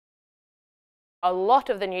A lot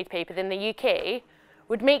of the newspapers in the UK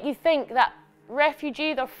would make you think that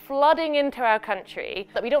refugees are flooding into our country,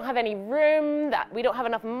 that we don't have any room, that we don't have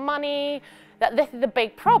enough money, that this is a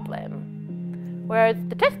big problem. Whereas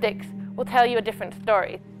statistics will tell you a different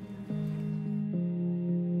story.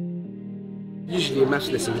 Usually in maths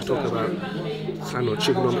lessons we talk about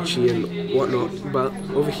trigonometry and whatnot, but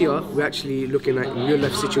over here we're actually looking at real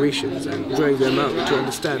life situations and drawing them out to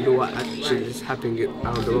understand what actually is happening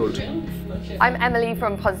around the world. I'm Emily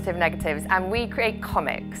from PositiveNegatives, and we create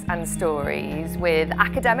comics and stories with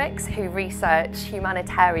academics who research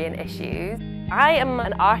humanitarian issues. I am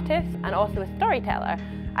an artist and also a storyteller.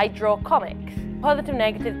 I draw comics.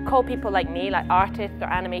 PositiveNegatives call people like me, like artists or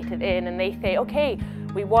animators in, and they say, okay,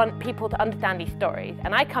 we want people to understand these stories.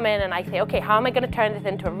 And I come in and I say, okay, how am I going to turn this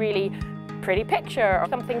into a really pretty picture or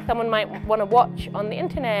something someone might want to watch on the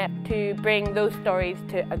internet to bring those stories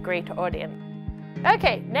to a greater audience.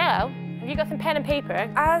 Okay, now, have you got some pen and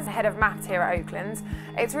paper? As head of maths here at Oakland,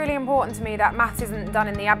 it's really important to me that maths isn't done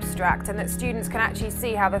in the abstract and that students can actually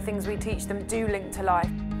see how the things we teach them do link to life.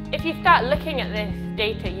 If you start looking at this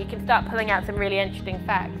data, you can start pulling out some really interesting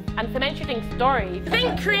facts and some interesting stories.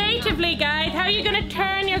 Think creatively, guys. How are you going to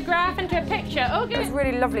turn your graph into a picture? Okay. It's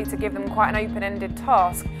really lovely to give them quite an open-ended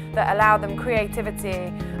task that allow them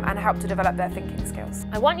creativity and help to develop their thinking skills.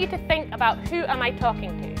 I want you to think about who am I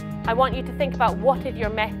talking to? I want you to think about what is your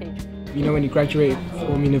message. You know, when you graduate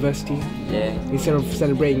from university, instead of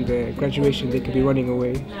celebrating the graduation, they could be running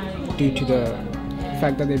away due to the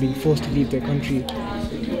fact that they're being forced to leave their country.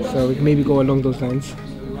 So we can maybe go along those lines.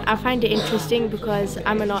 I find it interesting because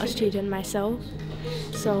I'm an art student myself,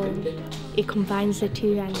 so it combines the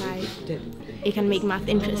two and it can make math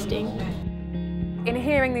interesting. In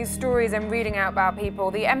hearing these stories and reading out about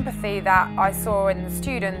people, the empathy that I saw in the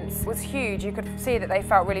students was huge. You could see that they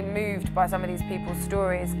felt really moved by some of these people's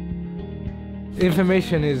stories.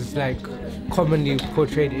 Information is commonly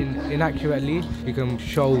portrayed inaccurately. You can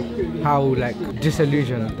show how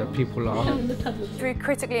disillusioned the people are. Through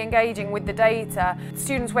critically engaging with the data,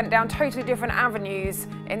 students went down totally different avenues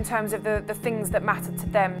in terms of the things that mattered to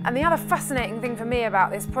them. And the other fascinating thing for me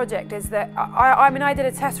about this project is that I did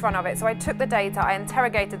a test run of it, so I took the data, I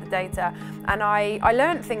interrogated the data, and I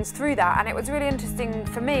learned things through that. And it was really interesting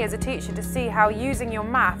for me as a teacher to see how using your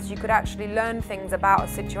maths you could actually learn things about a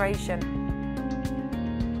situation.